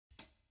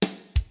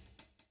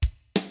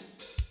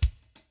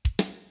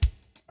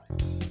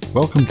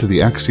Welcome to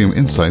the Axiom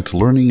Insights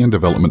Learning and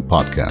Development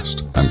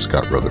Podcast. I'm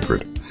Scott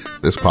Rutherford.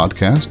 This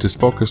podcast is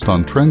focused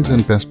on trends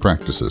and best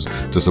practices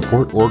to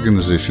support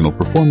organizational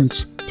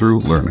performance through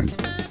learning.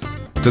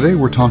 Today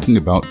we're talking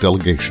about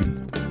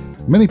delegation.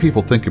 Many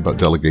people think about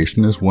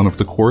delegation as one of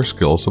the core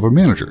skills of a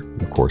manager.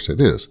 Of course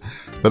it is.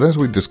 But as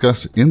we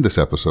discuss in this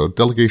episode,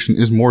 delegation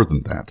is more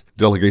than that.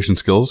 Delegation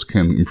skills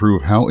can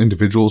improve how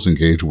individuals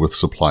engage with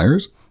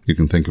suppliers. You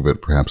can think of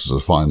it perhaps as a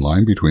fine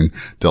line between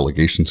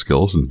delegation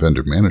skills and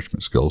vendor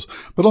management skills,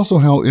 but also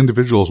how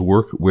individuals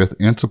work with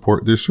and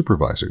support their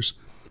supervisors.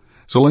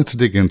 So let's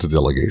dig into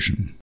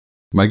delegation.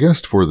 My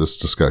guest for this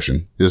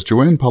discussion is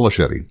Joanne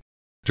Polichetti.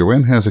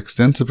 Joanne has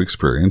extensive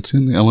experience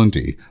in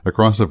L&D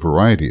across a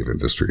variety of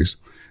industries,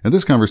 and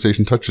this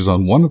conversation touches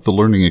on one of the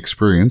learning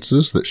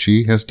experiences that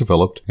she has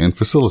developed and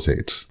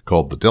facilitates,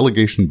 called the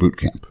Delegation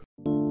Bootcamp.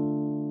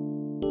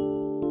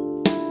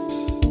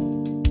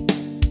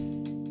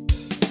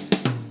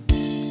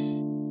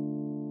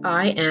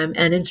 I am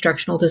an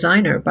instructional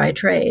designer by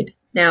trade.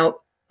 Now,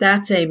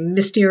 that's a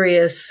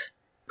mysterious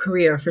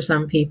career for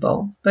some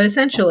people, but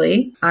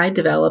essentially, I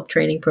develop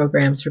training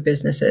programs for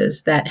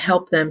businesses that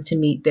help them to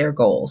meet their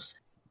goals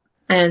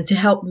and to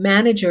help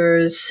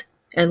managers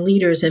and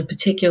leaders in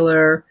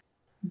particular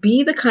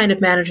be the kind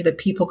of manager that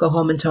people go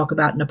home and talk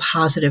about in a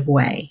positive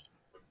way.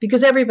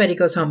 Because everybody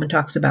goes home and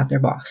talks about their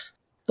boss.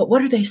 But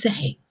what are they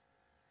saying?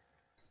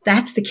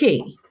 That's the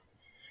key.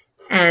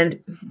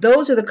 And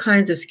those are the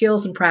kinds of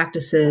skills and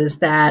practices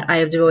that I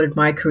have devoted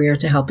my career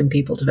to helping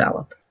people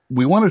develop.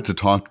 We wanted to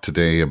talk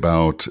today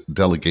about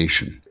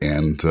delegation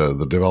and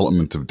the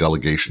development of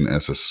delegation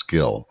as a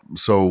skill.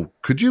 So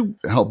could you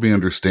help me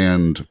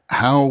understand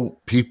how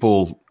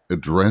people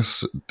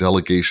address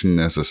delegation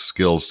as a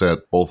skill set,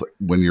 both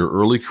when your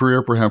early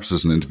career, perhaps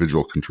as an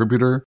individual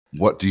contributor?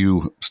 What do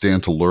you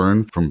stand to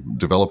learn from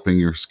developing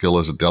your skill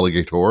as a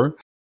delegator,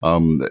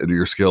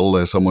 your skill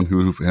as someone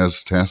who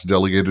has tasks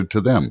delegated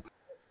to them?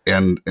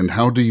 And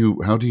how do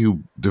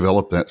you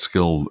develop that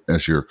skill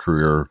as your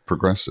career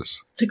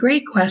progresses? It's a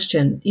great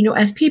question.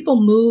 As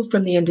people move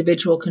from the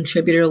individual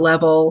contributor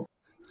level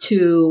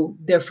to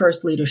their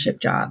first leadership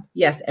job,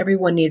 yes,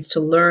 everyone needs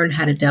to learn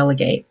how to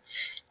delegate.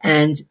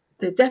 And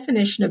the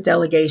definition of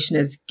delegation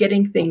is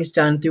getting things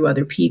done through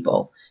other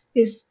people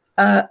is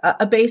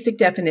a basic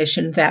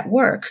definition that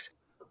works.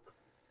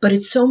 But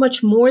it's so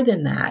much more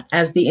than that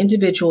as the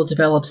individual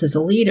develops as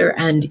a leader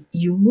and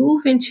you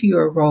move into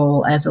your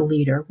role as a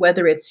leader,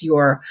 whether it's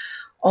your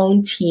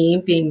own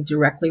team being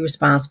directly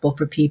responsible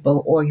for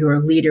people or you're a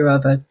leader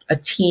of a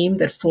team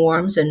that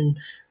forms and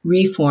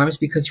reforms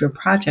because you're a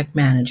project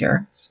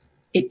manager.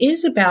 It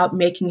is about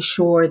making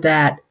sure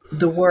that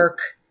the work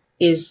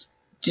is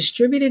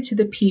distributed to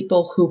the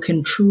people who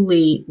can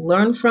truly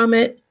learn from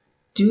it,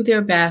 do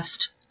their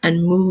best,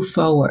 and move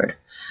forward.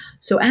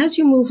 So as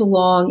you move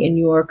along in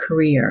your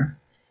career,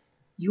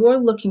 you're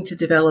looking to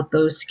develop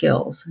those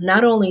skills,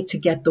 not only to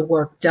get the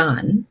work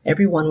done,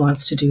 everyone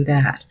wants to do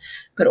that,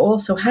 but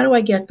also how do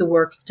I get the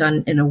work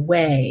done in a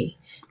way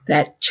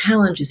that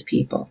challenges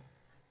people,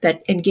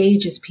 that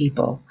engages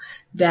people,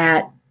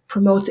 that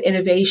promotes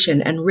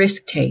innovation and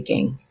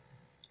risk-taking,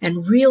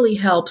 and really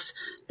helps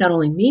not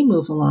only me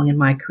move along in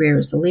my career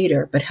as a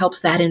leader, but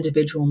helps that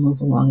individual move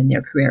along in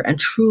their career and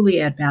truly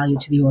add value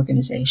to the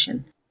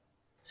organization.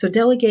 So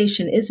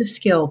delegation is a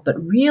skill, but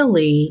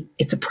really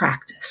it's a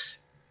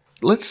practice.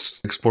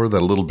 Let's explore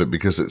that a little bit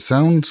because it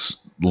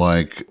sounds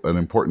like an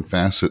important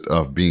facet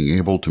of being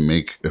able to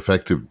make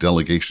effective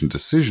delegation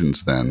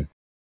decisions then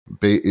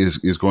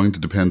is going to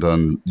depend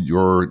on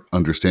your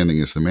understanding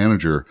as the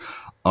manager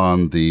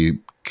on the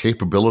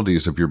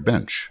capabilities of your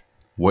bench,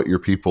 what your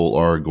people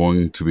are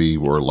going to be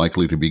or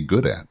likely to be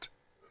good at.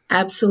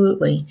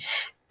 Absolutely.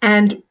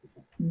 And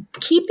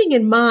keeping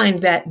in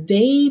mind that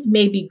they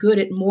may be good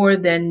at more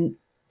than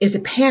is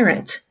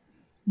apparent,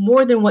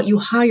 more than what you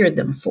hired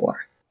them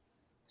for.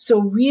 So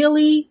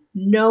really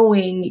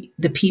knowing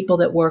the people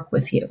that work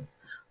with you,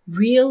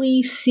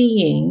 really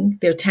seeing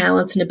their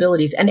talents and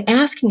abilities and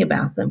asking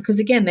about them. Because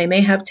again, they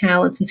may have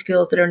talents and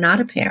skills that are not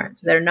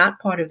apparent, that are not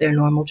part of their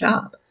normal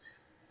job.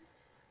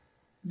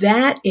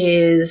 That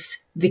is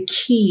the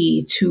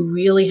key to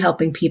really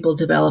helping people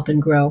develop and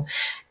grow.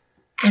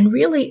 And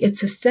really,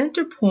 it's a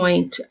center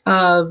point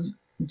of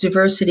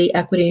diversity,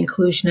 equity,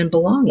 inclusion, and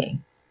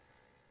belonging.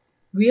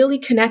 Really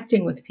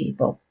connecting with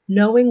people,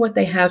 knowing what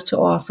they have to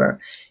offer,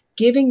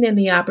 giving them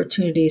the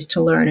opportunities to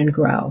learn and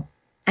grow.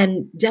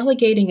 And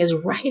delegating is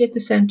right at the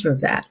center of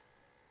that.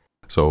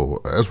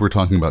 So as we're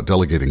talking about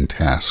delegating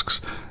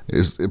tasks,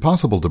 is it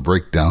possible to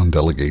break down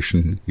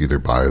delegation either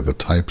by the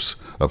types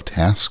of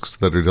tasks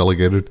that are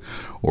delegated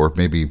or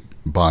maybe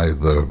by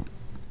the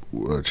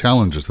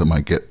challenges that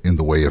might get in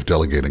the way of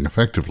delegating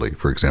effectively?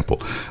 For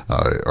example,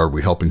 are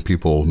we helping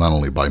people not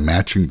only by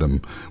matching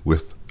them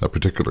with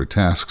particular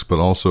tasks, but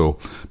also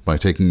by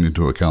taking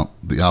into account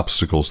the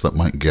obstacles that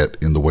might get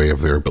in the way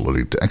of their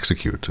ability to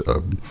execute,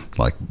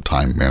 like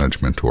time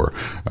management or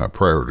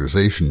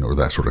prioritization or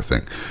that sort of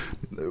thing.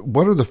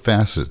 What are the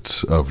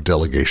facets of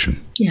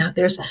delegation? Yeah,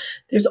 there's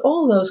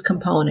all those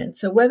components.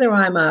 So whether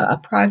I'm a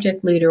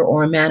project leader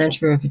or a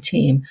manager of a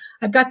team,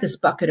 I've got this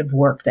bucket of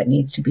work that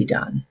needs to be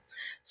done.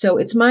 So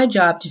it's my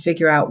job to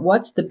figure out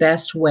what's the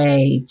best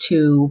way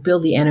to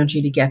build the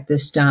energy to get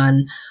this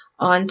done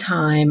on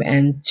time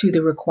and to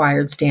the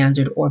required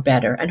standard or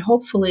better, and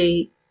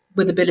hopefully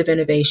with a bit of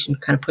innovation,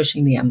 kind of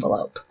pushing the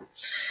envelope.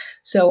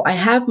 So I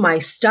have my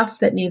stuff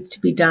that needs to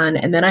be done,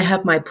 and then I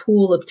have my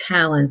pool of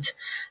talent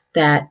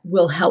that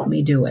will help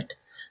me do it.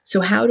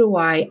 So how do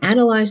I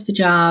analyze the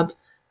job?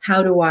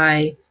 How do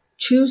I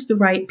choose the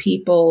right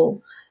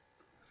people?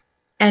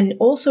 And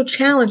also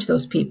challenge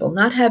those people,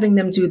 not having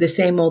them do the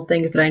same old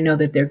things that I know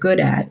that they're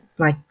good at,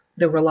 like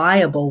the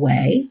reliable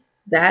way.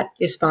 That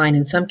is fine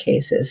in some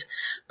cases.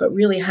 But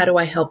really, how do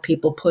I help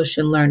people push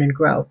and learn and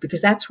grow?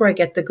 Because that's where I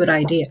get the good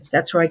ideas.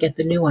 That's where I get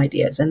the new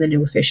ideas and the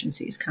new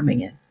efficiencies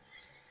coming in.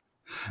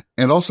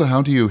 And also,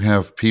 how do you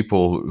have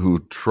people who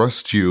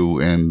trust you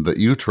and that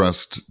you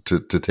trust to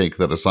take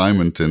that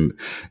assignment and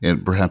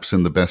perhaps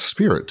in the best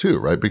spirit too,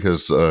 right?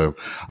 Because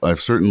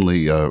I've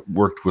certainly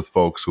worked with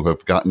folks who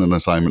have gotten an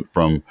assignment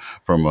from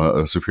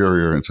a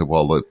superior and said,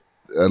 well, I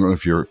don't know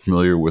if you're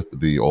familiar with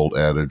the old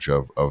adage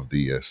of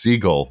the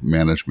seagull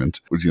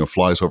management, which,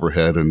 flies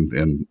overhead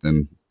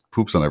and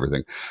poops on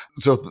everything.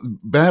 So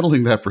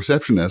battling that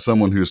perception as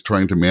someone who's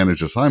trying to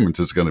manage assignments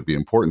is going to be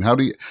important.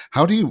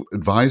 How do you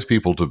advise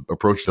people to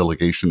approach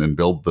delegation and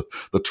build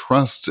the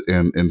trust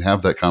and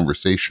have that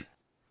conversation?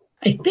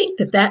 I think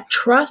that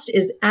trust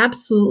is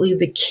absolutely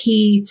the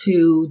key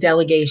to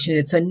delegation.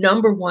 It's a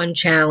number one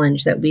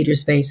challenge that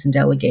leaders face in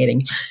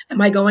delegating. Am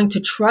I going to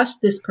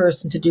trust this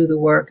person to do the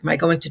work? Am I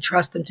going to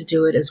trust them to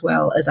do it as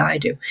well as I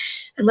do?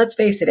 And let's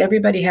face it,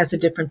 everybody has a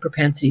different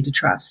propensity to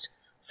trust.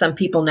 Some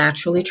people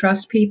naturally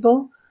trust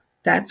people.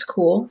 That's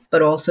cool,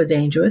 but also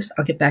dangerous.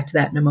 I'll get back to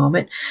that in a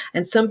moment.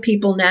 And some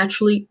people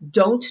naturally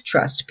don't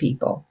trust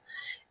people.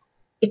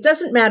 It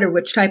doesn't matter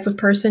which type of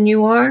person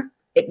you are.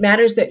 It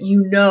matters that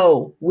you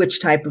know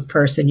which type of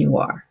person you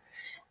are.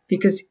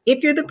 Because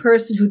if you're the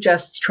person who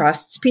just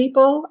trusts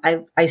people,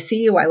 I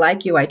see you, I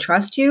like you, I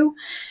trust you,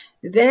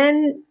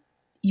 then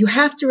you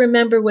have to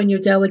remember when you're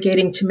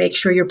delegating to make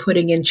sure you're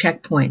putting in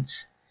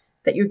checkpoints,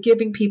 that you're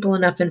giving people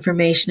enough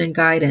information and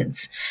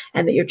guidance,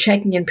 and that you're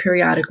checking in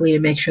periodically to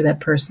make sure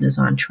that person is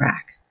on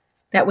track.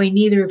 That way,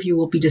 neither of you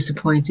will be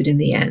disappointed in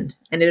the end,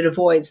 and it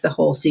avoids the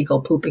whole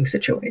seagull pooping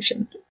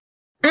situation.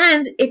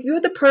 And if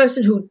you're the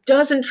person who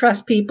doesn't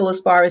trust people as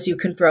far as you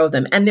can throw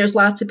them, and there's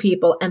lots of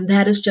people, and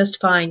that is just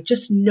fine,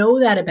 just know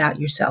that about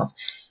yourself.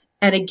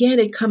 And again,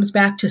 it comes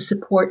back to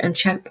support and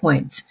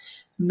checkpoints.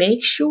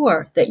 Make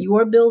sure that you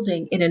are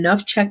building in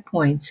enough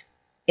checkpoints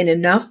in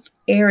enough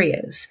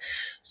areas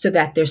so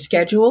that they're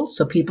scheduled,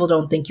 so people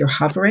don't think you're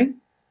hovering,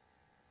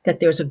 that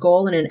there's a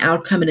goal and an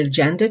outcome and an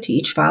agenda to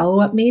each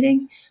follow-up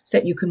meeting, so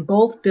that you can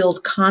both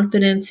build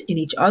confidence in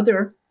each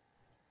other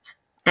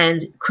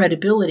and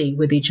credibility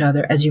with each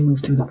other as you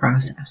move through the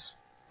process.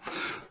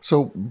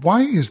 So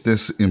why is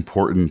this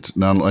important?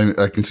 Now,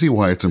 I can see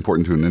why it's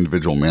important to an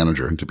individual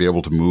manager and to be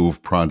able to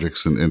move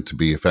projects and to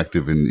be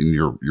effective in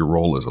your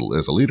role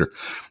as a leader.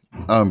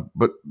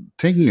 But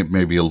taking it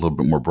maybe a little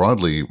bit more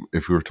broadly,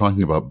 if we were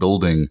talking about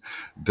building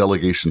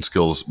delegation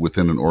skills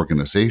within an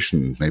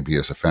organization, maybe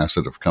as a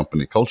facet of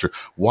company culture,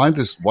 why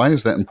is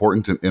that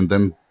important? And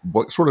then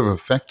what sort of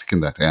effect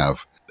can that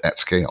have at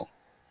scale?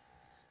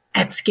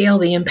 At scale,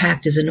 the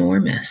impact is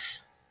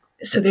enormous.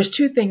 So there's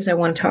two things I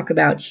want to talk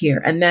about here,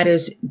 and that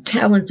is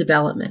talent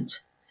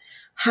development.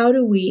 How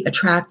do we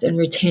attract and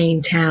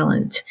retain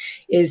talent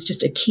is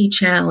just a key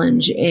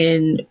challenge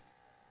in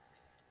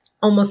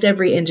almost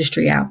every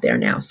industry out there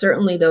now,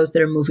 certainly those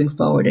that are moving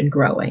forward and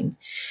growing.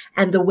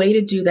 And the way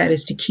to do that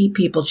is to keep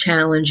people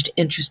challenged,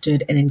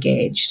 interested, and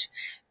engaged,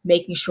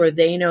 making sure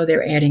they know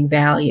they're adding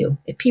value.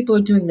 If people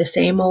are doing the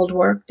same old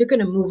work, they're going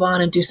to move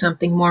on and do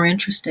something more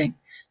interesting,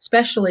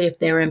 especially if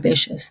they're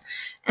ambitious.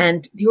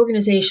 And the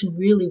organization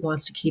really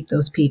wants to keep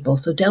those people.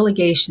 So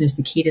delegation is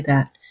the key to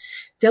that.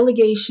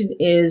 Delegation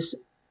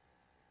is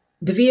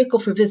the vehicle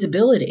for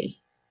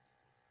visibility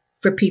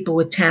for people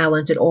with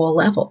talent at all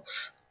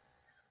levels.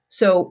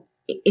 So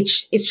it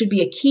should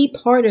be a key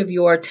part of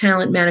your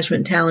talent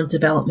management, talent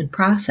development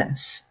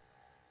process.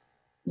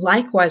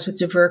 Likewise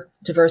with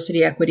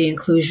diversity, equity,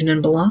 inclusion,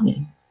 and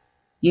belonging.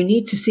 You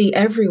need to see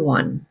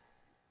everyone,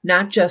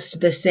 not just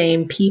the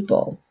same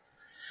people.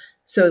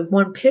 So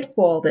one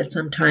pitfall that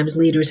sometimes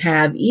leaders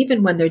have,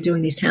 even when they're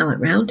doing these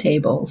talent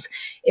roundtables,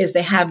 is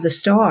they have the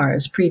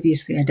stars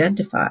previously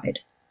identified.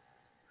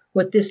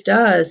 What this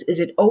does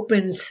is it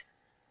opens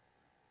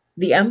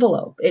the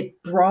envelope.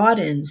 It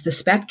broadens the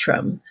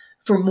spectrum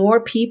for more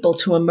people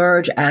to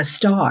emerge as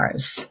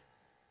stars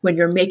when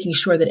you're making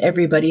sure that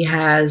everybody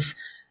has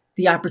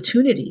the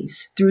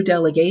opportunities through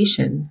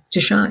delegation to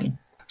shine.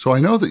 So I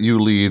know that you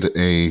lead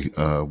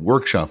a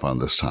workshop on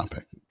this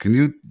topic. Can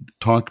you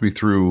talk me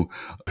through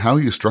how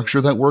you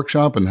structure that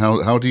workshop and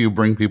how do you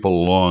bring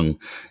people along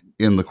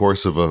in the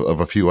course of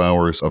a few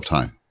hours of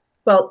time?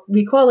 Well,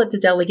 we call it the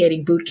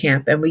Delegating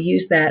Bootcamp, and we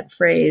use that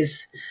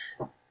phrase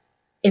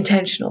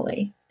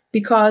intentionally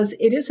because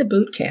it is a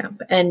boot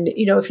camp. And,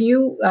 if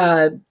you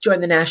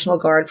join the National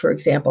Guard, for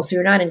example, so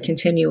you're not in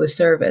continuous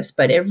service,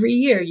 but every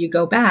year you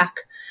go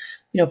back,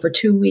 for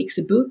 2 weeks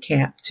of boot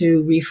camp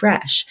to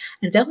refresh.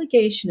 And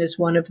delegation is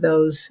one of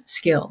those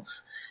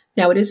skills.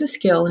 Now, it is a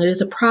skill and it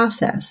is a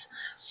process,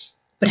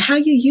 but how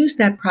you use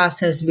that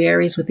process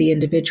varies with the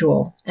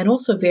individual and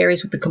also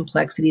varies with the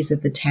complexities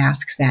of the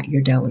tasks that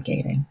you're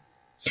delegating.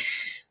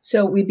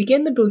 So we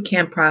begin the boot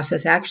camp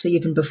process actually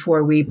even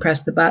before we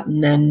press the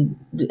button and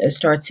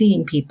start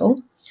seeing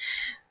people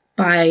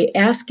by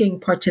asking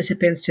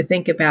participants to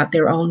think about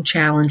their own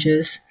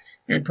challenges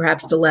and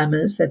perhaps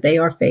dilemmas that they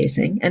are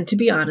facing and to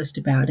be honest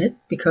about it,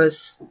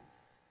 because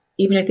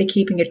even if they're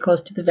keeping it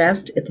close to the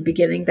vest at the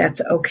beginning,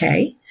 that's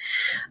okay.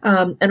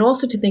 And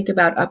also to think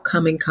about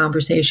upcoming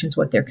conversations,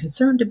 what they're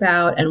concerned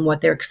about and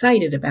what they're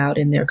excited about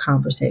in their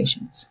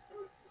conversations.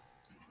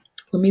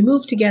 When we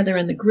move together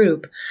in the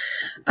group,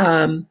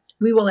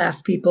 we will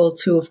ask people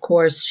to, of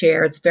course,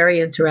 share. It's a very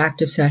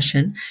interactive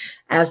session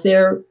as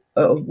they're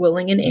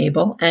willing and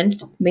able,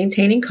 and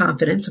maintaining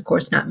confidence, of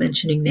course, not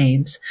mentioning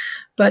names,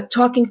 but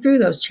talking through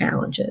those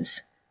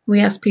challenges. We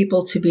ask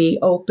people to be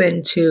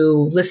open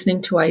to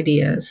listening to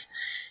ideas,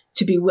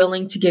 to be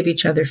willing to give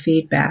each other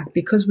feedback,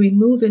 because we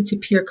move into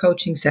peer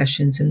coaching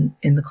sessions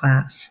in the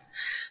class.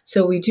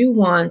 So we do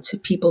want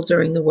people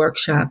during the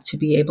workshop to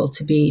be able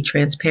to be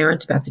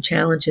transparent about the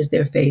challenges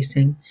they're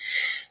facing,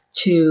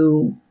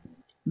 to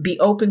be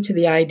open to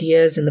the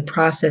ideas and the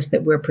process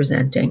that we're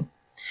presenting.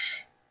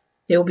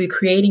 They will be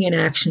creating an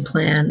action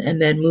plan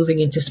and then moving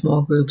into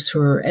small groups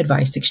for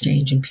advice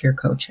exchange and peer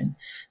coaching.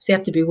 So you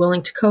have to be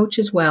willing to coach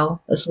as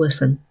well as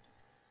listen,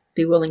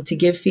 be willing to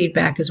give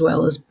feedback as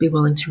well as be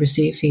willing to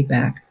receive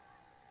feedback.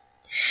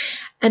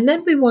 And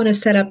then we want to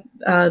set up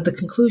the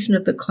conclusion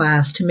of the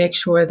class to make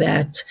sure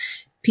that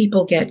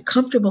people get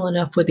comfortable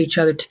enough with each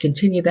other to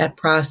continue that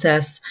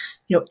process,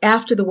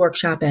 after the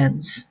workshop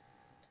ends,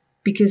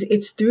 because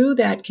it's through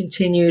that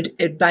continued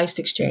advice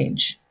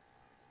exchange.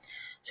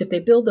 So if they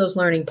build those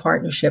learning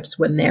partnerships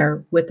when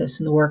they're with us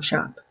in the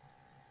workshop,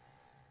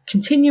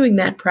 continuing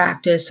that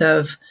practice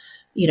of,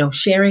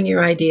 sharing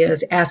your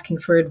ideas, asking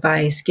for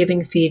advice,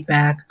 giving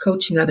feedback,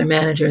 coaching other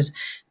managers,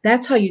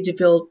 that's how you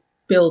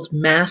build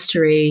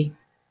mastery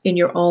in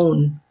your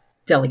own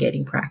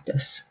delegating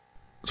practice.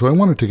 So I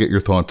wanted to get your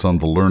thoughts on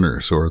the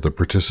learners or the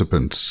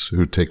participants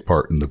who take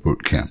part in the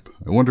boot camp.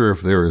 I wonder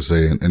if there is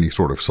any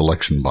sort of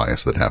selection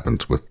bias that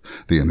happens with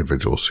the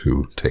individuals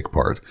who take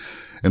part.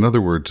 In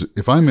other words,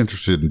 if I'm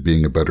interested in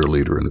being a better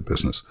leader in the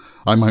business,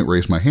 I might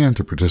raise my hand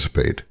to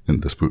participate in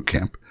this boot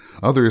camp.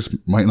 Others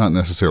might not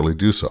necessarily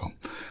do so.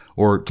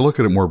 Or to look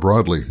at it more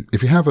broadly,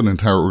 if you have an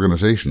entire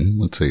organization,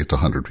 let's say it's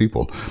 100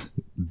 people,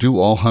 do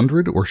all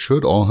 100 or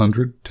should all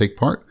 100 take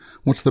part?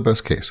 What's the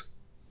best case?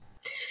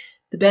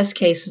 The best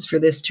case is for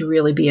this to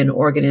really be an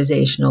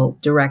organizational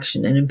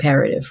direction and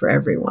imperative for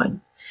everyone.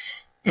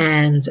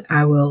 And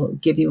I will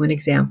give you an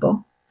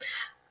example.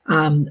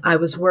 I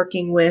was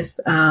working with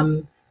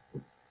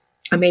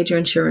a major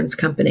insurance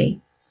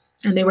company,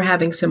 and they were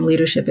having some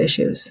leadership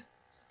issues.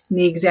 And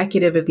the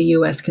executive of the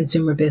U.S.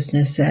 consumer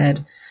business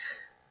said,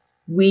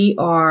 "We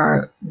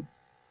are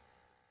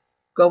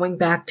going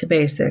back to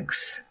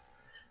basics.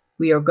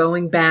 We are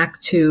going back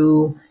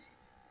to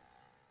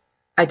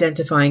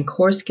identifying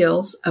core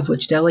skills, of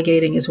which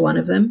delegating is one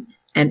of them,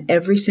 and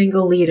every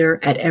single leader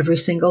at every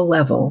single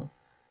level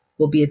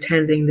will be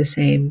attending the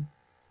same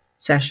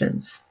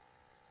sessions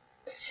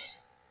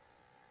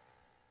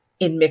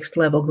in mixed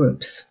level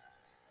groups."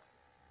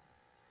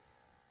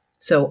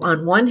 So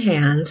on one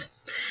hand,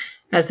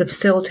 as the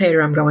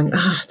facilitator, I'm going,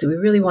 do we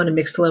really want to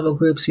mix level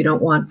groups? We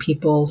don't want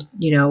people,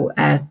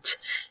 at,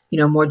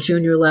 more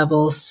junior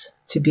levels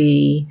to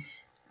be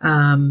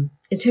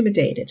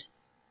intimidated.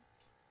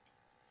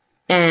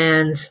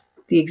 And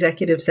the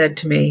executive said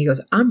to me, he goes,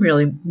 "I'm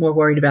really more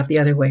worried about the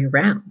other way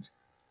around.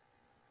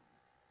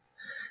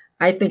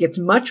 I think it's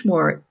much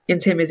more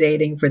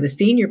intimidating for the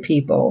senior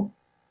people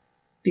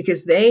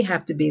because they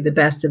have to be the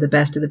best of the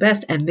best of the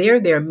best. And they're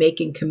there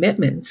making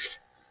commitments,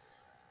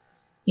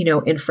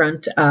 in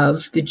front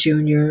of the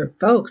junior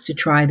folks to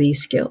try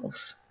these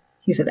skills."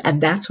 He said,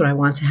 and that's what I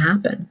want to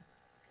happen.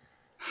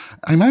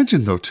 I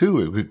imagine, though,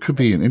 too, it could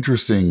be an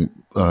interesting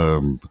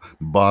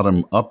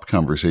bottom-up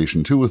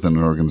conversation, too, within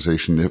an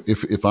organization.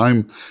 If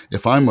I'm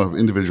an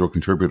individual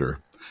contributor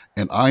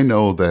and I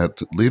know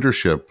that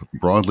leadership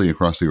broadly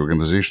across the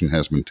organization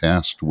has been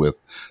tasked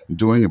with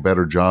doing a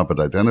better job at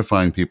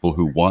identifying people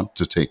who want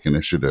to take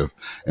initiative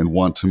and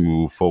want to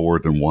move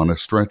forward and want to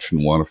stretch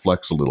and want to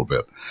flex a little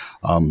bit,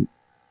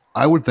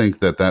 I would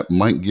think that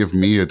might give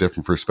me a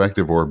different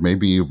perspective, or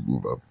maybe a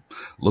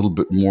little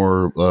bit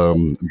more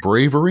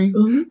bravery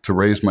to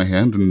raise my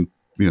hand and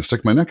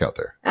stick my neck out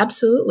there.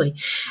 Absolutely.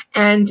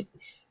 And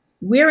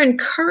we're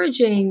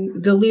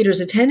encouraging the leaders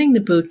attending the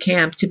boot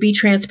camp to be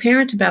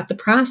transparent about the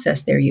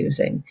process they're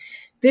using.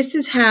 This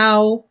is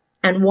how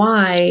and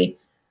why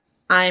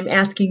I'm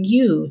asking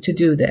you to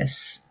do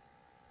this.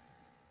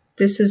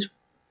 This is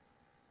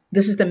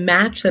the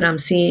match that I'm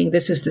seeing.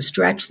 This is the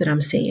stretch that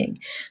I'm seeing.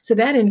 So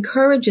that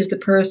encourages the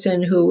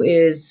person who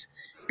is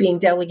being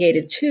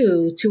delegated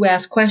to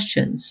ask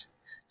questions,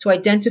 to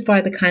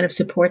identify the kind of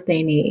support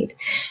they need.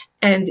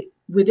 And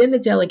within the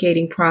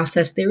delegating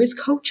process, there is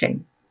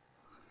coaching.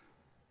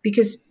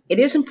 Because it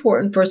is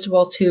important, first of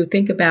all, to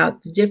think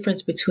about the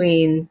difference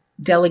between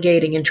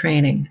delegating and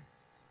training.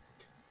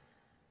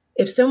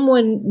 If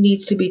someone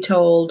needs to be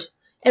told,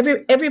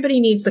 everybody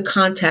needs the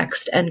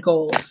context and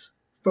goals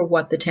for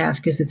what the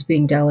task is that's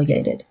being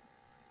delegated.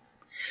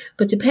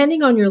 But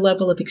depending on your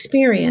level of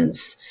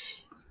experience,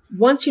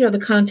 once you know the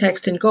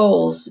context and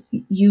goals,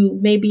 you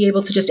may be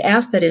able to just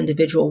ask that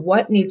individual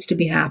what needs to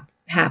be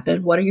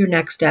happen, what are your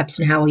next steps,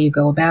 and how will you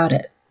go about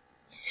it?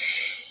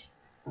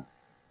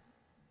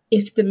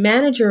 If the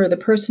manager or the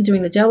person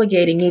doing the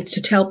delegating needs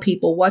to tell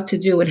people what to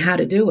do and how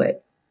to do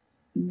it,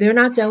 they're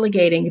not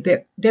delegating,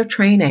 they're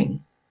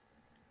training.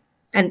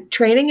 And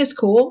training is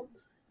cool.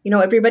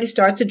 Everybody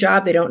starts a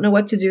job, they don't know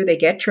what to do, they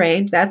get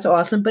trained, that's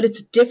awesome, but it's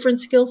a different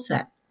skill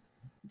set.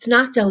 It's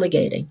not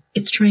delegating,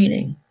 it's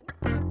training.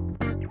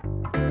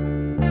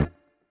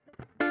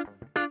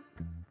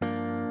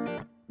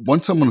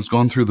 Once someone has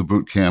gone through the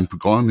boot camp,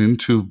 gone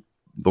into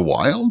the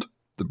wild,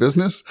 the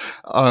business,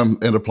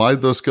 and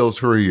applied those skills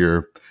for a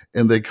year,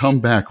 and they come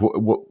back,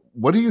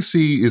 what do you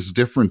see is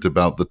different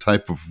about the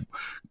type of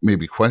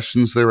maybe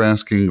questions they're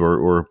asking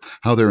or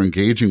how they're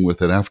engaging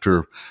with it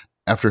after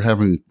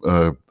having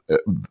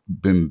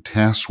been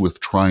tasked with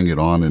trying it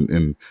on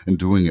and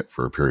doing it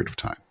for a period of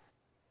time?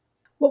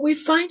 What we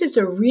find is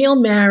a real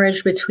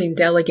marriage between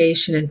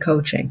delegation and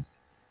coaching.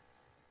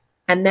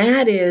 And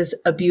that is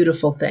a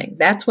beautiful thing.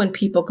 That's when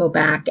people go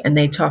back and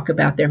they talk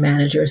about their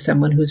manager as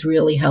someone who's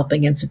really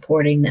helping and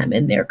supporting them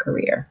in their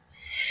career.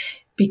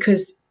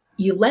 Because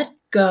you let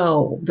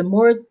go, the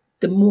more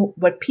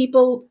what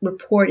people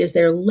report is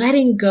they're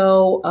letting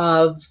go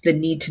of the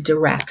need to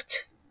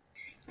direct.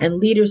 And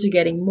leaders are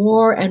getting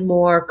more and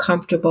more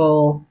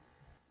comfortable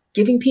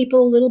giving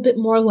people a little bit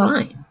more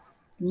line,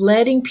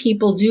 letting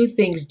people do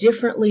things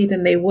differently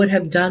than they would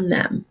have done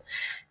them.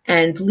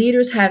 And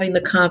leaders having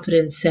the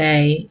confidence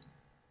say,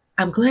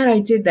 I'm glad I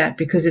did that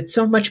because it's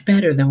so much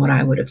better than what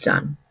I would have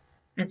done.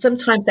 And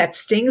sometimes that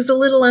stings a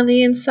little on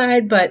the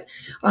inside, but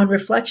on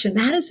reflection,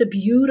 that is a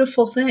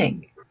beautiful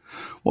thing.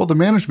 Well, the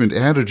management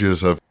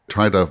adages of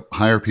try to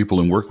hire people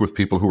and work with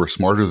people who are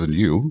smarter than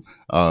you,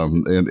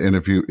 and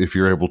if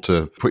you're able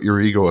to put your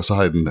ego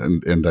aside,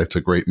 and that's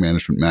a great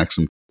management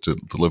maxim to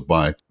live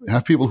by,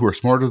 have people who are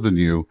smarter than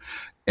you,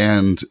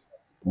 and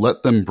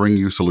let them bring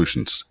you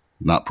solutions,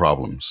 not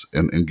problems,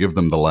 and give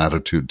them the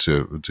latitude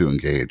to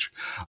engage.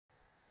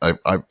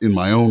 I in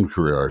my own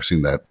career, I've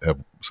seen that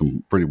have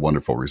some pretty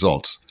wonderful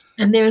results.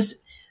 And there's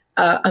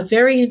a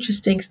very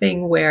interesting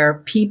thing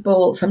where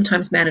people,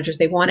 sometimes managers,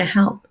 they want to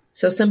help.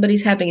 So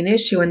somebody's having an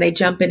issue and they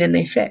jump in and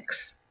they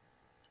fix.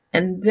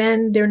 And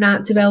then they're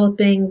not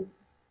developing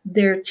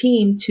their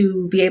team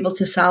to be able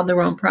to solve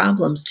their own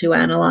problems, to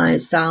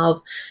analyze,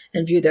 solve,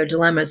 and view their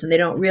dilemmas. And they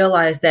don't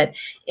realize that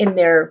in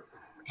their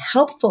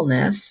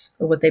helpfulness,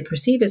 or what they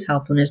perceive as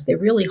helpfulness, they're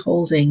really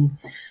holding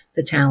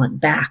the talent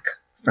back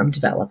from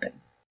developing.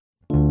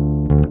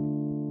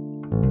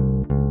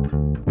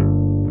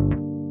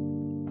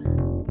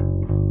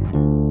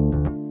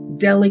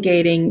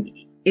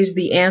 Delegating is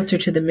the answer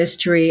to the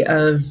mystery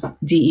of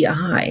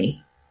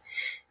DEI.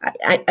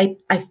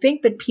 I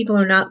think that people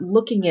are not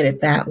looking at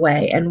it that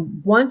way.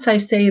 And once I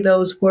say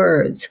those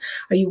words,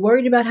 are you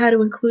worried about how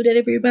to include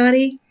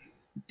everybody?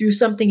 Do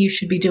something you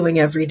should be doing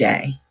every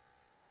day.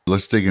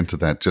 Let's dig into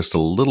that just a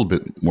little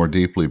bit more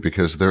deeply,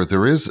 because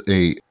there is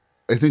I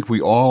think we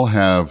all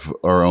have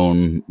our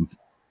own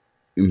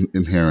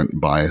inherent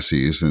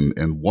biases,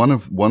 and one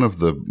of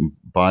the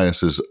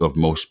biases of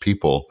most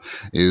people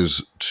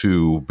is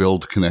to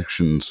build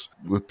connections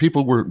with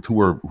people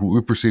who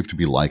we perceive to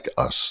be like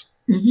us.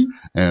 Mm-hmm.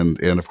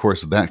 And of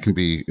course, that can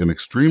be an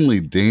extremely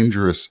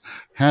dangerous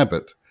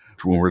habit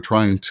when we're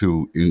trying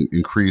to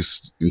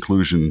increase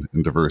inclusion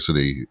and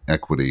diversity,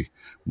 equity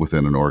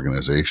within an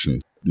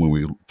organization. When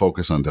we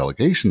focus on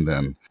delegation,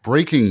 then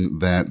breaking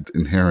that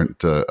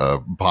inherent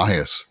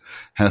bias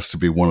has to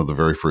be one of the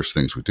very first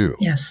things we do.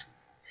 Yes.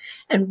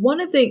 And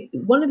one of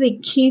the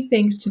key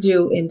things to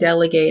do in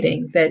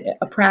delegating, that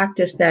a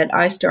practice that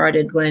I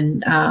started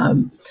when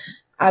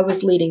I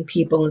was leading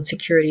people in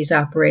securities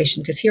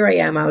operation, because here I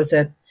am, I was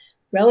a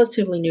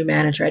relatively new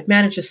manager. I'd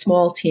managed a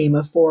small team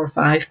of 4 or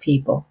 5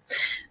 people,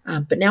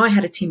 but now I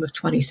had a team of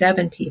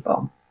 27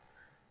 people.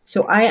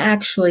 So I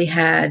actually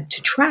had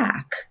to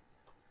track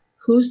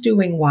who's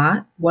doing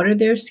what are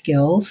their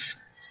skills,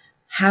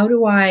 how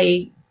do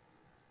I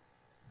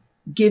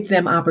give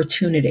them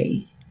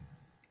opportunity,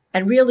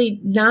 and really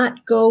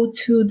not go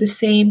to the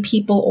same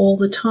people all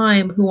the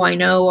time who I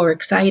know are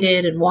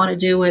excited and want to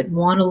do it and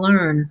want to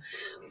learn,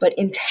 but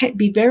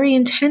be very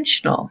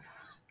intentional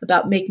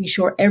about making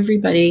sure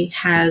everybody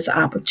has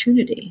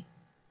opportunity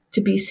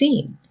to be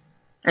seen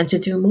and to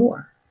do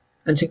more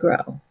and to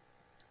grow.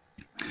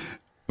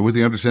 With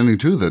the understanding,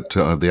 too, that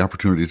the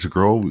opportunity to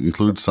grow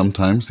includes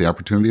sometimes the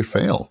opportunity to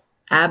fail.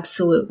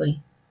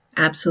 Absolutely.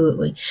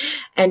 Absolutely.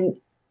 And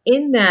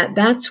in that,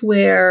 that's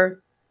where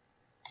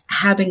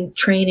having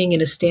training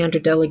in a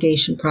standard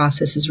delegation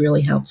process is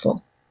really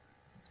helpful.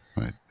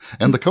 Right.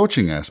 And the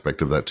coaching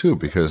aspect of that, too,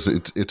 because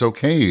it's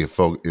okay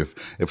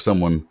if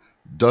someone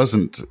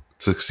doesn't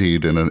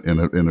succeed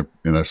in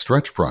a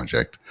stretch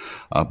project,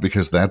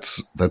 because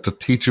that's a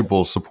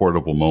teachable,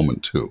 supportable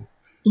moment, too.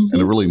 Mm-hmm.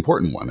 And a really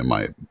important one in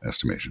my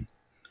estimation.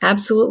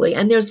 Absolutely.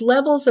 And there's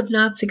levels of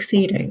not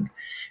succeeding,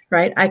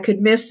 right? I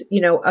could miss,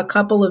 a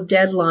couple of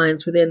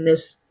deadlines within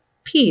this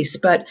piece,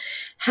 but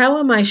how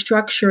am I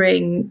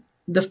structuring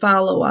the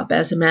follow-up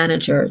as a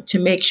manager to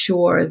make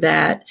sure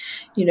that,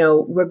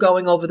 we're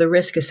going over the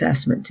risk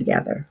assessment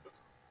together,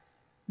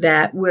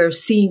 that we're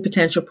seeing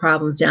potential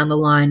problems down the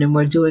line and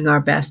we're doing our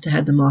best to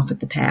head them off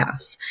at the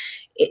pass.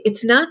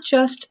 It's not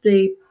just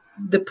the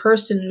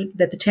person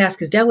that the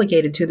task is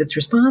delegated to that's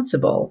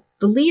responsible.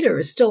 The leader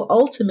is still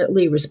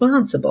ultimately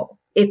responsible.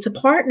 It's a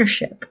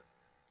partnership,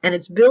 and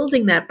it's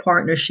building that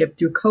partnership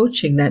through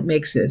coaching that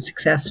makes it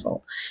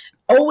successful.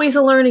 Always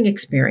a learning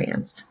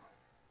experience.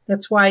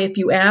 That's why if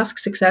you ask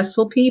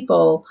successful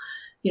people,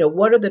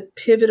 what are the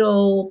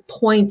pivotal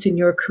points in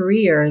your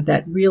career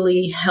that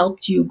really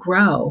helped you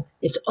grow?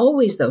 It's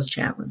always those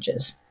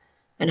challenges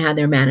and how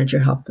their manager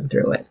helped them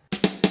through it.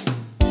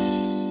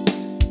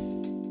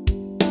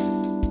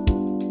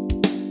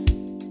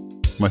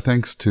 My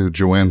thanks to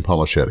Joanne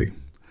Polichetti.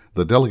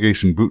 The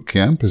Delegation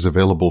Bootcamp is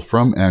available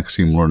from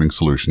Axiom Learning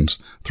Solutions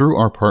through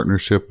our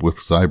partnership with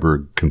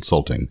Zyberg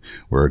Consulting,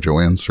 where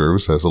Joanne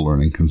serves as a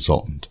learning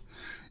consultant.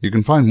 You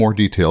can find more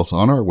details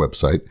on our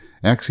website,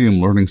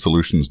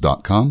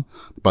 axiomlearningsolutions.com,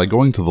 by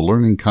going to the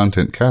Learning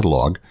Content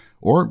Catalog,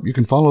 or you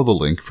can follow the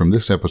link from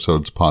this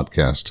episode's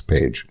podcast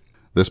page.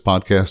 This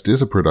podcast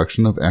is a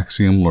production of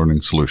Axiom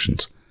Learning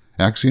Solutions.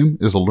 Axiom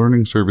is a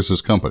learning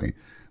services company.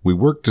 We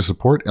work to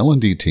support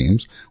L&D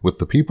teams with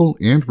the people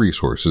and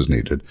resources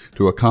needed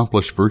to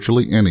accomplish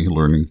virtually any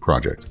learning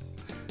project.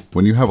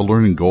 When you have a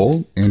learning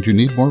goal and you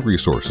need more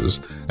resources,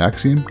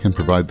 Axiom can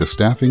provide the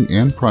staffing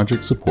and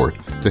project support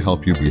to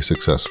help you be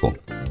successful.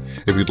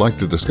 If you'd like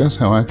to discuss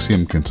how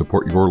Axiom can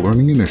support your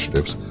learning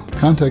initiatives,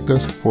 contact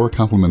us for a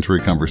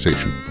complimentary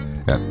conversation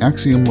at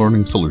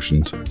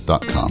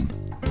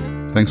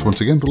axiomlearningsolutions.com. Thanks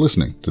once again for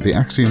listening to the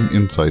Axiom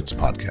Insights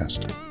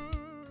podcast.